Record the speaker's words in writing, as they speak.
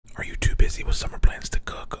busy with summer plans to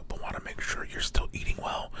cook, but want to make sure you're still eating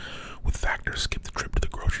well? With Factor, skip the trip to the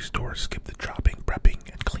grocery store, skip the chopping, prepping,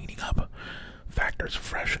 and cleaning up. Factor's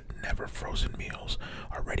fresh, never frozen meals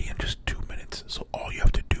are ready in just 2 minutes, so all you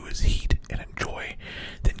have to do is heat and enjoy,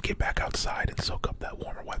 then get back outside and soak up that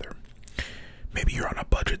warmer weather. Maybe you're on a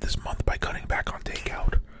budget this month by cutting back on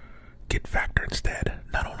takeout. Get Factor instead.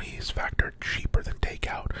 Not only is Factor cheaper than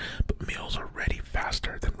takeout, but meals are ready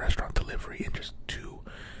faster than restaurant delivery in just 2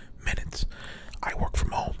 minutes. I work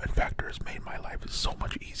from home, and Factor has made my life so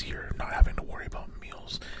much easier. Not having to worry about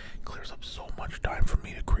meals clears up so much time for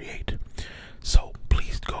me to create. So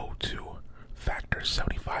please go to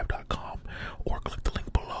factor75.com or click the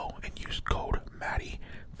link below and use code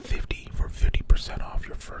Matty50 for 50% off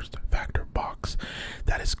your first Factor box.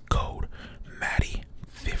 That is code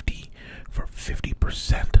Matty50 for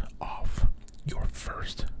 50% off your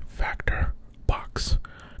first Factor box.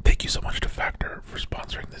 Thank you so much to Factor for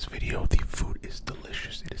sponsoring this video. The food is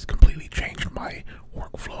delicious. It has completely changed my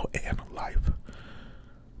workflow and life.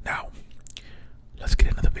 Now, let's get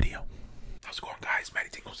into the video. How's it going, guys?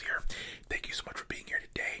 MattyTingles here. Thank you so much for being here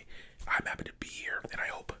today. I'm happy to be here, and I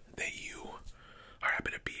hope that you are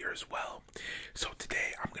happy to be here as well. So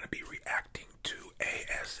today, I'm going to be reacting to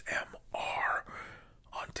ASMR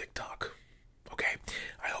on TikTok. Okay,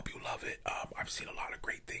 I hope you love it. I've seen a lot of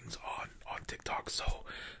great things on TikTok, so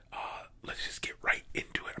let's just get right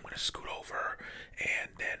into it. I'm going to scoot over, and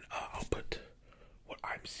then I'll put what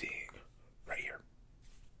I'm seeing right here.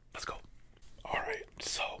 Let's go. Alright,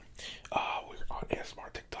 so we're on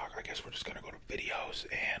ASMR TikTok. I guess we're just going to go to videos,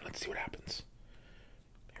 and let's see what happens.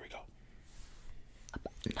 Here we go.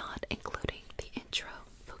 Not including the intro.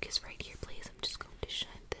 Focus right here, please. I'm just going to shine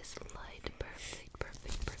this light. Perfect.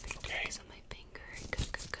 Okay. Focus on my finger.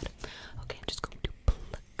 Good. Okay, I'm just going to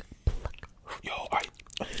pluck. Yo,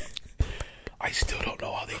 I still don't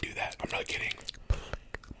know how they do that. I'm not kidding.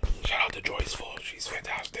 Shout out to Joyceful. She's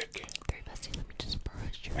fantastic. Very bestie, let me just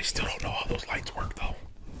brush your I still don't know how those lights work, though.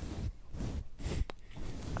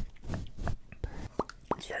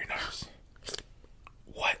 It's very nice.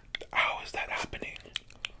 What? How is that happening?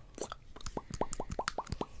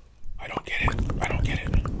 I don't get it.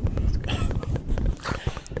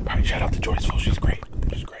 Alright, shout out to Joyceful. She's great.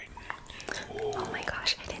 Ooh. Oh my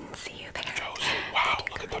gosh, I didn't see you there. Josie, wow,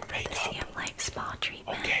 look at the makeup. The Sea of Life spa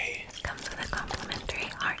treatment. Okay. It comes with a complimentary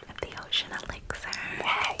Heart of the Ocean elixir.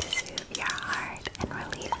 Wow. To soothe your heart and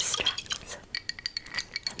relieve stress.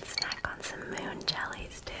 And snack on some moon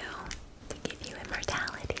jellies too, to give you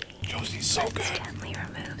immortality. Josie's so Let's good. gently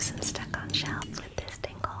remove some stuck on shelves with this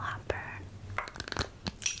tingle hopper.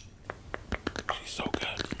 She's so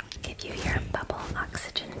good. Give you your bubble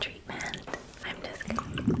oxygen treatment. I'm just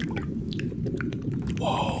gonna...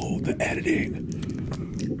 Whoa, the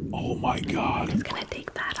editing. Oh my god. Just gonna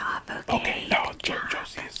take that off, okay? Okay, no, Good job.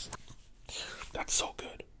 Josie's. That's so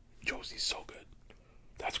good. Josie's so good.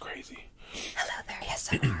 That's crazy. Hello there,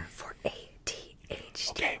 ASMR for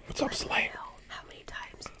ADHD. Okay, what's up, Salem? How many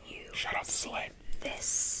times you Shout out to Salem.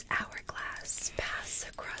 this hourglass pass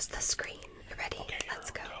across the screen? You ready? Okay,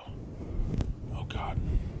 Let's go. Oh god.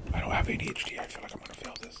 I don't have ADHD. I feel like I'm gonna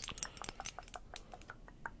fail this.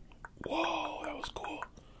 Whoa, that was cool.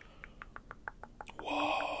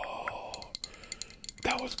 Whoa.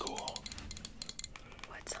 That was cool.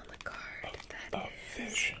 What's on the card? A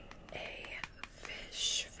fish. A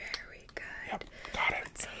fish. Very good. Yep, got it.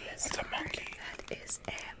 What's on this That's a card? monkey. That is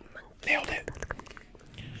a monkey. Nailed it.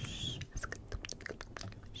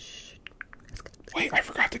 Wait, I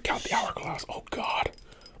forgot to count the hourglass. Oh god.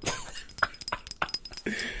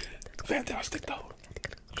 Fantastic though.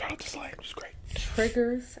 Shout out to Slime. She's great.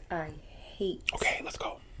 Triggers I hate. Okay, let's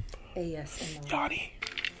go. ASMR. Yanni.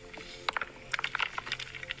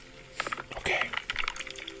 Okay.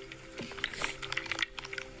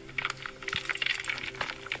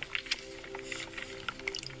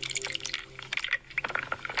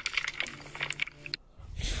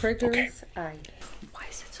 Triggers Okay. I Why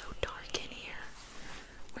is it so dark in here?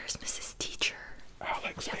 Where's Mrs. Teacher?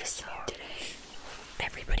 Alex So ASMR. today,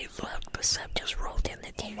 everybody look, the sub just rolled in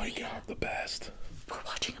the TV. Oh my god, the best. We're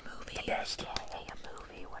watching a movie. The best. A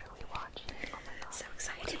movie. What are we watching? Oh my god. So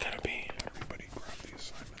excited. What's it gonna be? Everybody grab the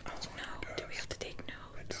assignment. That's on No, your do we desk. have to take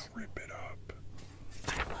notes? And don't rip it up.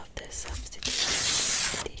 I love this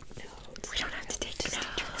substitute. Take notes. We don't have to take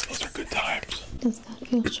notes. Those are good times. Does that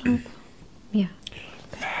feel sharp? Yeah.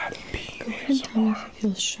 Mad B Go ahead and tell me if ASMR. it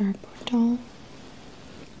feels sharp or dull.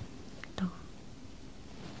 Dull.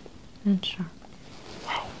 And sharp.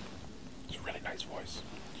 Wow. It's a really nice voice.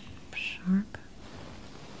 Sharp.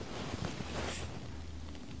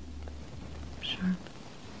 Sharp.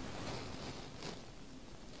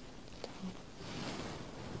 Dull.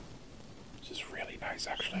 nice,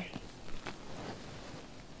 actually.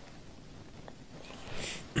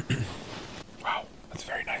 Wow, that's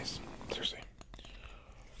very nice. Seriously.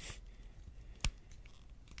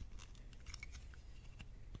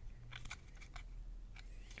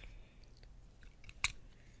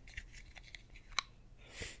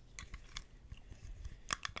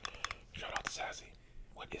 Shout out to Sassy.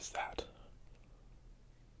 What is that?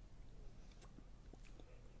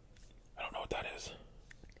 I don't know what that is.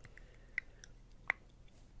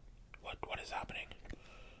 What is happening?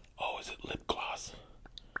 Oh, is it lip gloss?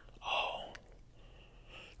 Oh.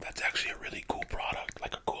 That's actually a really cool product,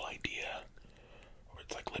 like a cool idea. Or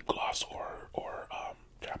it's like lip gloss or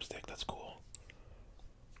chapstick. That's cool.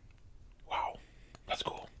 Wow. That's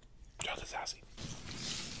cool. Shout out to Sassy.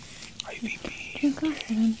 IVP. You go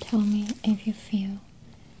ahead and tell me if you feel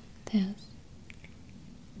this.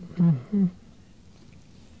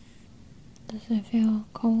 Does it feel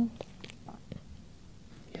cold?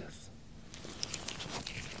 Yes.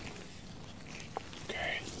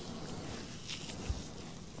 Okay.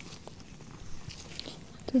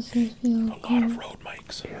 Does it feel A cold? lot of road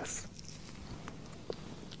mics. Yes.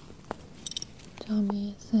 Tell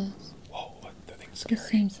me, is this Whoa, what? That thing's the scary.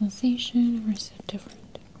 same sensation or is it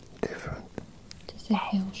different? Different. Does it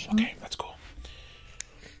feel sharp? Okay, that's cool.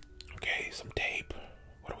 Okay, some tape.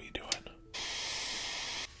 What are we doing?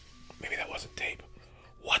 Maybe that wasn't tape.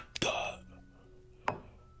 What the?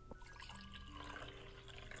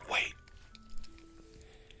 Wait.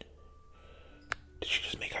 Did she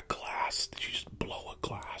just make a glass? Did she just blow a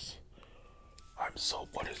glass? I'm so...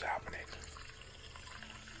 What is happening?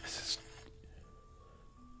 This is...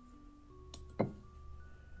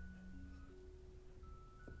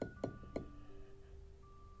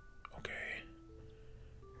 Okay.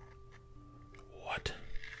 What?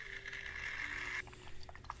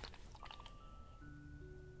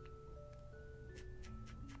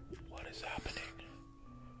 What is happening?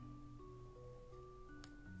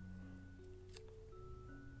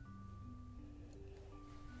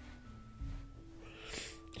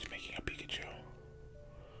 He's making a Pikachu.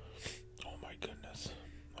 Oh my goodness.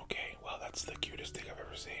 Okay, well that's the cutest thing I've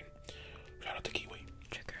ever seen. Shout out to Kiwi.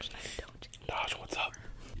 Triggers I don't. Dodge, what's up?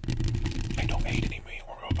 I don't hate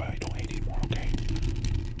anymore, but I don't hate anymore, okay?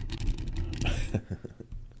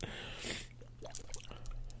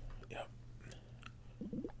 Yep.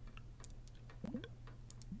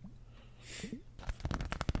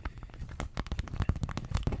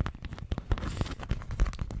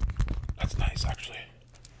 That's nice, actually.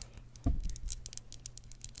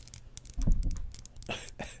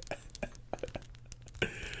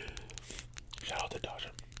 Shout out to Dodge.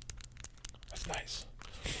 That's nice.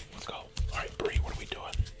 Let's go. Alright, Bree, what are we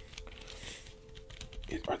doing?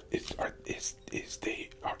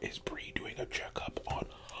 Is Bree doing a checkup on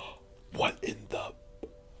what in the...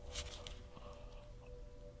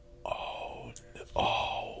 Oh,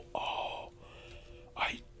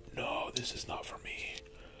 no, this is not for me.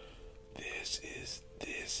 This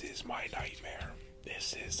is my nightmare.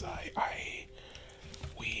 This is,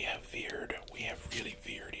 we have really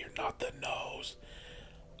veered here, not the nose.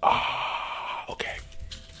 Okay.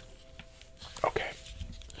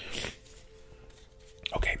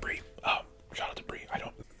 Okay, Bree. Shout out to Bree.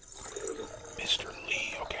 Mr.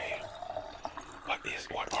 Lee, okay.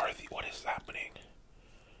 What is happening?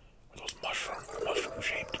 Are those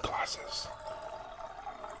mushroom-shaped glasses?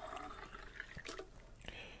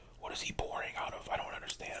 What is he pouring out of? I don't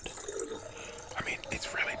understand. I mean,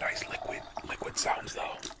 it's really nice liquid sounds,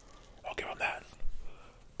 though. I'll give him that.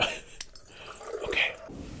 Okay.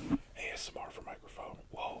 ASMR for microphone.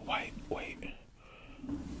 Whoa, wait.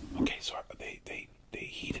 Okay, so they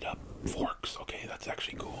heated up forks. Okay, that's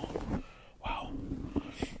actually cool. Wow.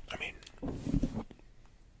 I mean,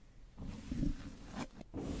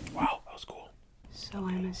 wow, that was cool. So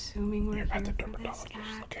I'm assuming we're You're at the here for this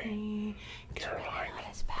dermatologist, okay. acne. Caroline. Not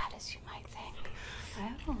as bad as you might think. I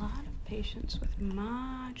have a lot of patients with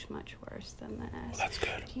much worse than this. Well, that's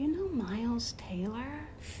good. Do you know Miles Taylor?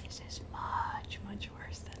 This is much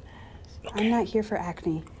worse than this. Okay. I'm not here for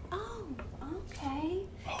acne. Oh, okay.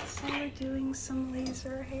 Oh, So okay. we're doing some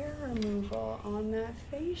laser hair removal on that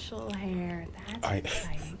facial hair. That's I-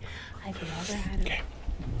 exciting. I've never had a Okay.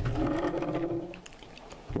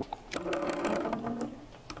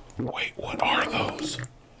 Wait, what are those?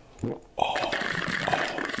 Oh, I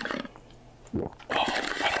don't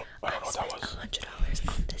know what that was. $100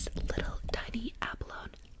 on this little tiny abalone.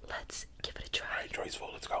 Let's give it a try. Alright, Joyceful,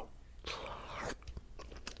 let's go.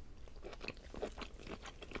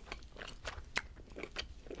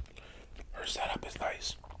 Her setup is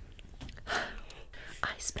nice. I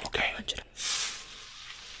spent Okay. $100.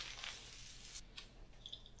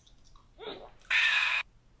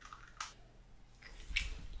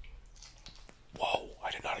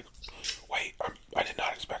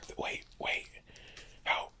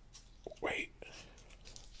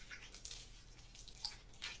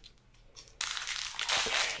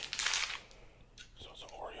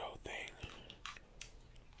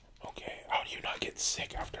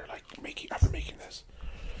 sick after making this.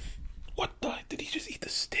 What the? Did he just eat the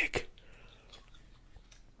stick?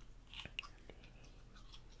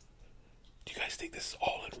 Do you guys think this is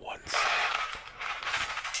all in one sitting?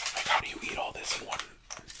 Like, how do you eat all this in one?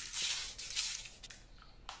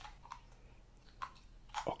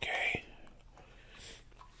 Okay.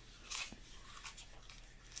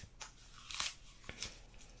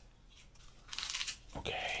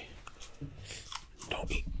 Okay. Don't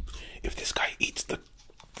eat. If this guy eats the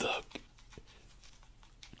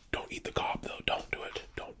don't eat the gob though. Don't do it.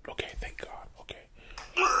 Don't. Okay. Thank God. Okay.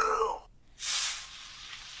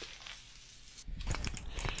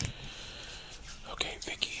 Okay,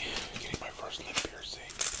 Vicky, getting my first lip piercing.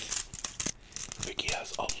 Vicky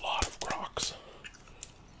has a lot of Crocs.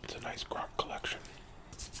 It's a nice Croc collection.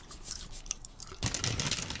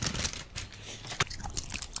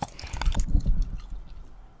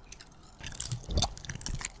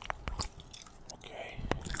 Okay.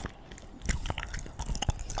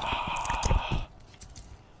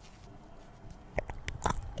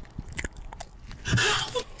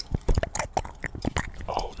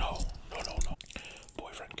 Oh no. No.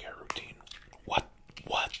 Boyfriend care routine. What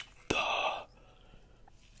the?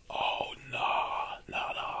 Oh, nah.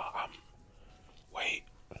 Wait.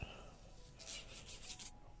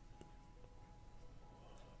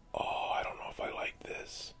 Oh, I don't know if I like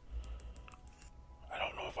this. I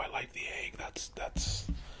don't know if I like the egg. That's,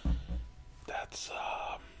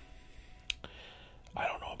 I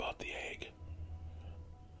don't know about the egg.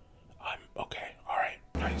 Okay, alright,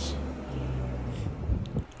 nice.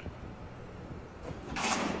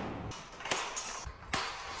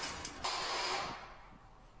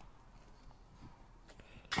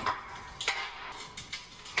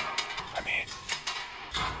 I mean,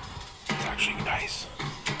 it's actually nice.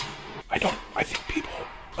 I think people...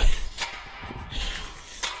 Okay,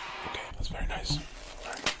 that's very nice.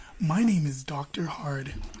 Right. My name is Dr.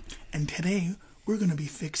 Hard, and today we're going to be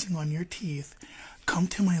fixing on your teeth. Come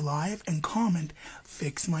to my live and comment,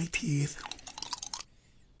 fix my teeth.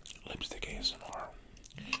 Lipstick ASMR.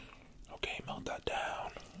 Okay, melt that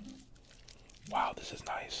down. Wow, this is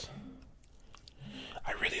nice.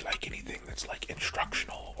 I really like anything that's like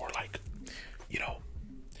instructional or like, you know,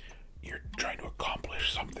 you're trying to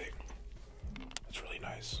accomplish something. It's really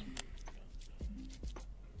nice.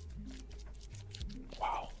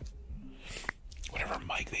 Wow. Whatever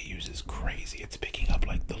mic they use is crazy. It's picking up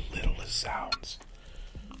like the littlest sounds.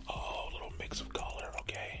 Oh, a little mix of color.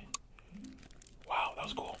 Okay. Wow, that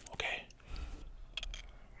was cool. Okay.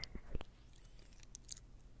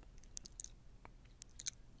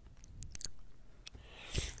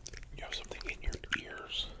 You have something in your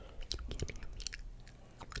ears.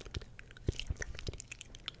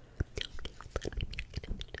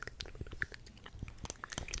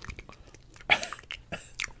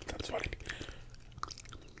 That's funny.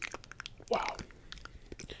 Wow.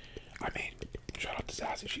 I mean, shout out to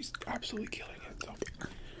Sassy. She's absolutely killing it. So.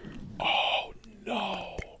 Oh,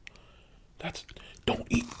 no. Don't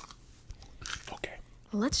eat. Okay.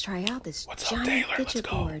 Let's try out this What's up, giant Taylor? Let's fidget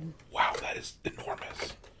go. board. Wow, that is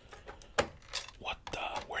enormous. What the?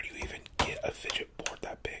 Where do you even get a fidget board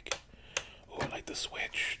that big? Oh, I like the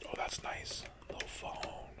Switch. Oh, that's nice. Little phone.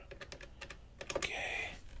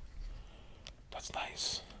 Okay. That's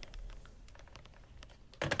nice.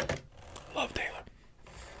 Love Taylor.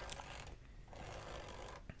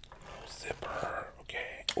 Zipper.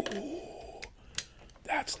 Okay. Ooh.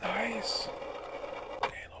 That's nice.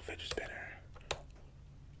 Okay, little fidget spinner.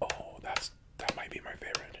 Oh, that might be my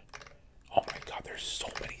favorite. Oh my god, there's so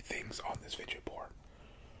many things on this fidget board.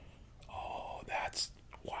 Oh,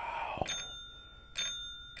 wow.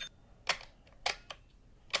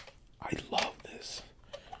 I love this.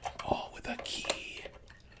 Oh, with a key.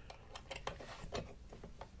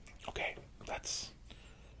 Okay, that's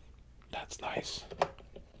nice.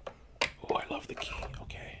 Oh, I love the key.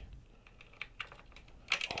 Okay.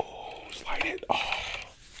 Oh, slide it. Oh,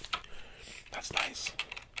 that's nice.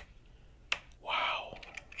 Wow.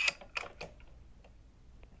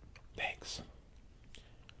 Thanks.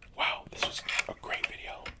 Wow, this was a great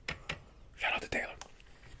video. Shout out to Taylor.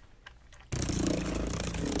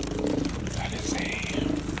 That is a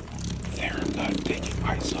Theragun taking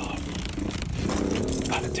ice off.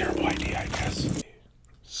 Not a terrible idea, I guess.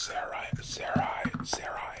 Sarah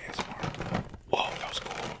ASMR. Whoa, that was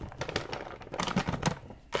cool.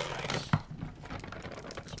 Nice.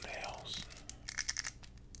 Some nails.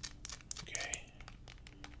 Okay.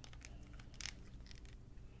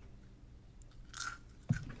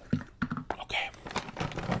 Okay.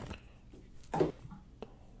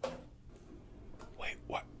 Wait,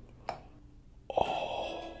 what?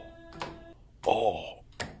 Oh.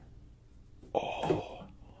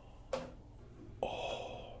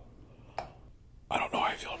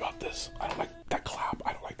 this. I don't like that clap.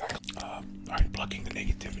 I don't like that. Alright, plugging the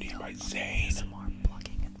negativity by Zane. Some more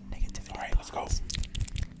plugging negativity. Alright, let's go.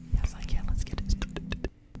 Yes, I can. Let's get it.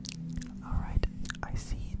 Alright, I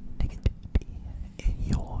see negativity in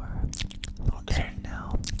your thoughts right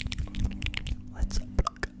now. Let's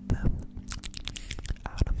pluck them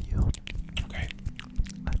out of you. Okay.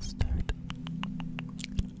 Let's start.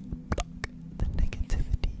 Pluck the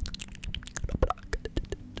negativity.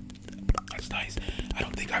 That's nice. I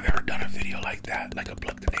don't think I've ever done a video like that, like a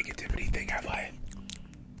plug the negativity thing, have I?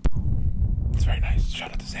 It's very nice.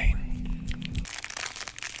 Shout out to Zane.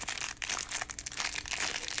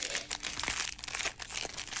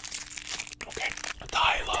 Okay.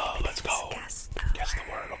 Tyler, let's go. Guess the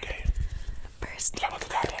word, okay. First Shout out to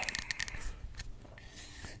Tyler.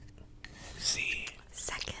 C.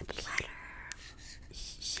 second letter,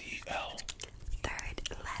 C-L. third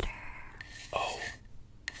letter, O.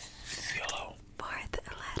 C-L-O. fourth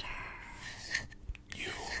letter, U.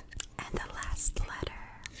 and the last letter.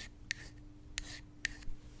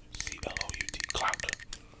 C-L-O-U-T. Clout.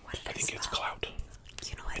 What did I think it's clout.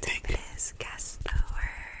 You know what I type think. it is? Guess the word.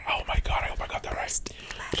 Oh my god, I hope I got that right. First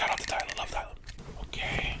letter. Shout out to Tyler. Love Tyler.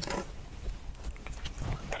 Okay.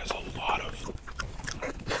 That is a lot of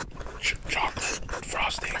chocolate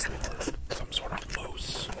frosting or some sort of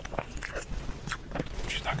mousse.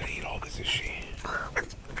 She's not gonna eat all this, is she? How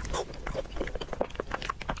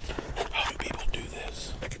do people do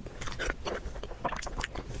this?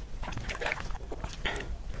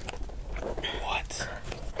 What?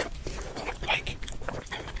 Like,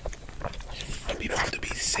 do people have to be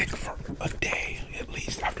sick for a day at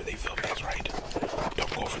least after they film this, right?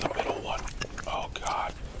 Don't go for the middle one. Oh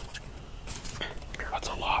god. That's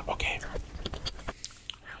a lot. Okay.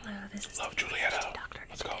 Hello, this is Love the Julietta. ADHD doctor.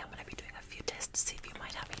 Let's Today go. I'm going to be doing a few tests to see if you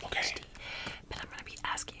might have ADHD. Okay. But I'm going to be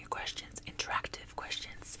asking you questions, interactive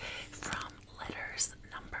questions from letters,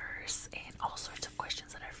 numbers, and all sorts of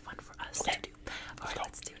questions that are fun for us Okay. to do. Let's Alright, go.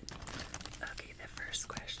 let's do it. Okay, the first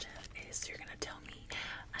question is you're going to tell me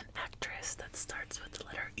an actress that starts with the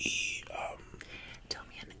letter E. E. Tell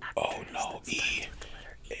me an actress Oh no, that starts E. with the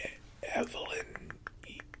letter E. Evelyn.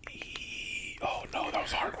 E. Oh no, that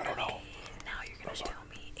was hard. I don't know. Now you're going to tell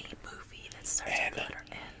me a movie that starts N. with the letter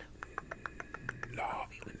N. No.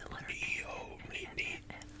 Movie with the letter Neo. N.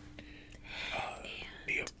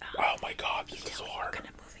 Oh my god, this is Tell so me hard. what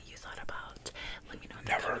kind of movie you thought about. Let me know in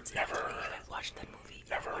the Never, comments never, if I've watched that movie.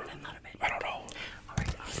 Never. What I thought of it. I don't know.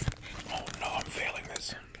 Alright, awesome. Oh no, I'm failing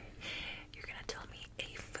this. You're gonna tell me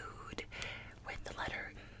a food with the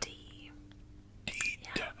letter D. D.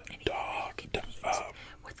 Yeah, anything you can eat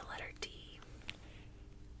with the letter D.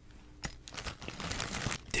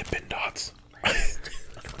 Dippin' Dots. Okay,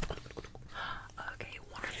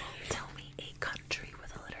 wonderful. Tell me a country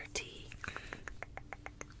with a letter T.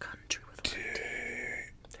 Country with a letter T.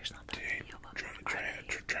 There's not that many of them.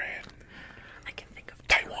 I can think of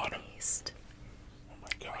Taiwan. Middle East. Oh my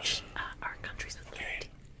gosh. Are countries with Okay. letter T.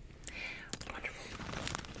 Wonderful.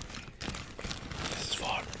 This is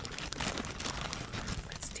fun.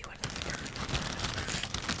 Let's do another.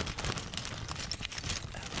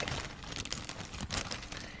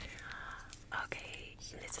 Okay,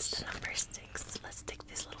 this is the number 6. Let's take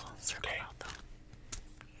this little circle Okay. out though.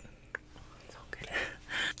 It's all good.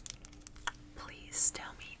 Please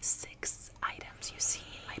tell me 6 items you see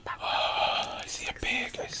in my background. I see a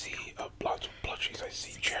pig. I see lots of plushies. I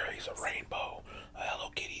see cherries, a rainbow, a Hello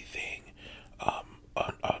Kitty thing, a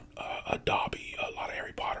Dobby, a lot of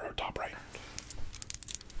Harry Potter on top right.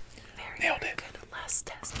 Very, Nailed very it. good. Last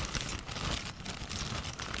test.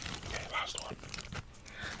 Okay, last one.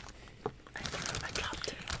 I dropped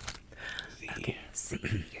it. Z. Okay, C.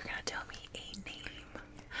 You're gonna tell me a name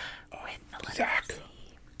with the letter Zach. Z.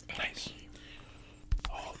 And Nice. a name.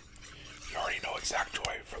 You already know it's Zach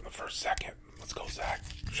Joy from the first second. Let's go, Zach.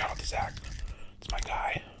 Shout out to Zach. It's my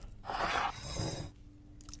guy.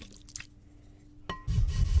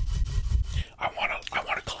 I wanna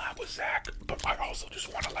collab with Zach, but I also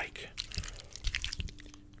just wanna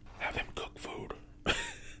have him cook food.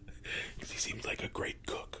 Because he seems like a great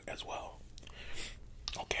cook as well.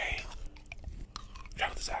 Okay.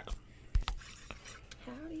 Shout out to Zach.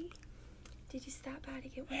 Howdy. Did you stop by to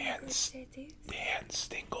get one Man, of those tattoos? Man,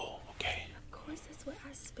 Stingle. Okay. Of course, that's what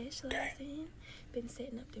I specialize Okay. in. Been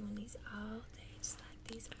setting up doing these all day, just like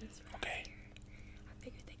these ones right Okay. here. I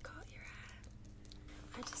figured they caught your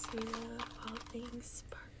eye. I just love all things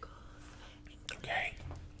sparkles and glitter. Okay.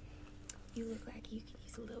 You look like you could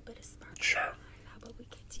use a little bit of sparkle. Sure. How about we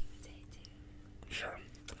get you a tattoo? Sure.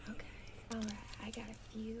 Okay. Alright, I got a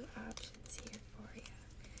few options here for you.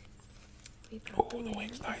 We've got Oh, the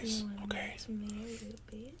wing's nice. Okay. Tomato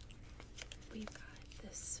loopy. We've got the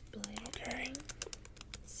split. Okay. One.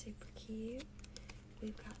 Super cute.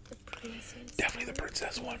 We've got the princess. Definitely the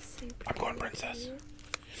princess one. Super I'm going cute. princess.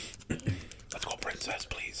 Let's go princess,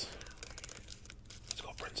 please. Let's go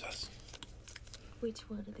princess. Which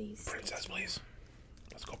one of these? Princess, please.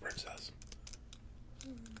 Let's go princess. I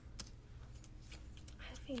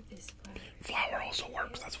think this Flower also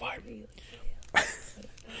works, that's fine. really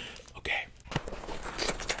Okay.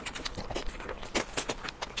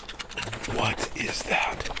 What is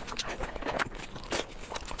that?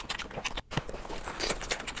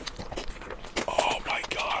 Oh my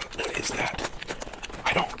god, what is that?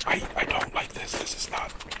 I don't like this. This is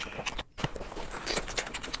not.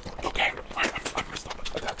 Okay, alright, I'm gonna stop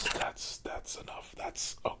it. That's enough.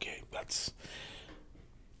 That's okay.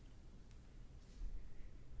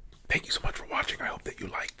 Thank you so much for watching. I hope that you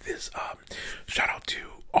liked this. Shout out to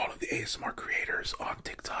all of the ASMR creators on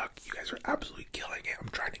TikTok. You guys are absolutely killing it. I'm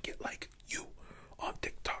trying to get like you on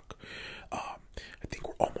TikTok. I think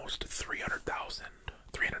we're almost 300,000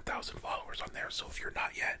 followers on there. So if you're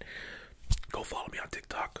not yet, go follow me on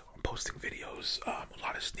TikTok. I'm posting videos, a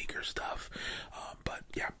lot of sneaker stuff. But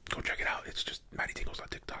yeah, go check it out. It's just MattyTingles on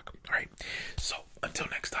TikTok. Alright. So until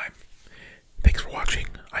next time, thanks for watching.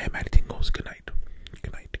 I am MattyTingles. Good night.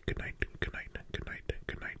 Good night. Good night. Good night. Good night.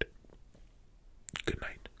 Good night. Good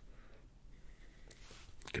night.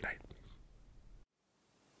 Good night.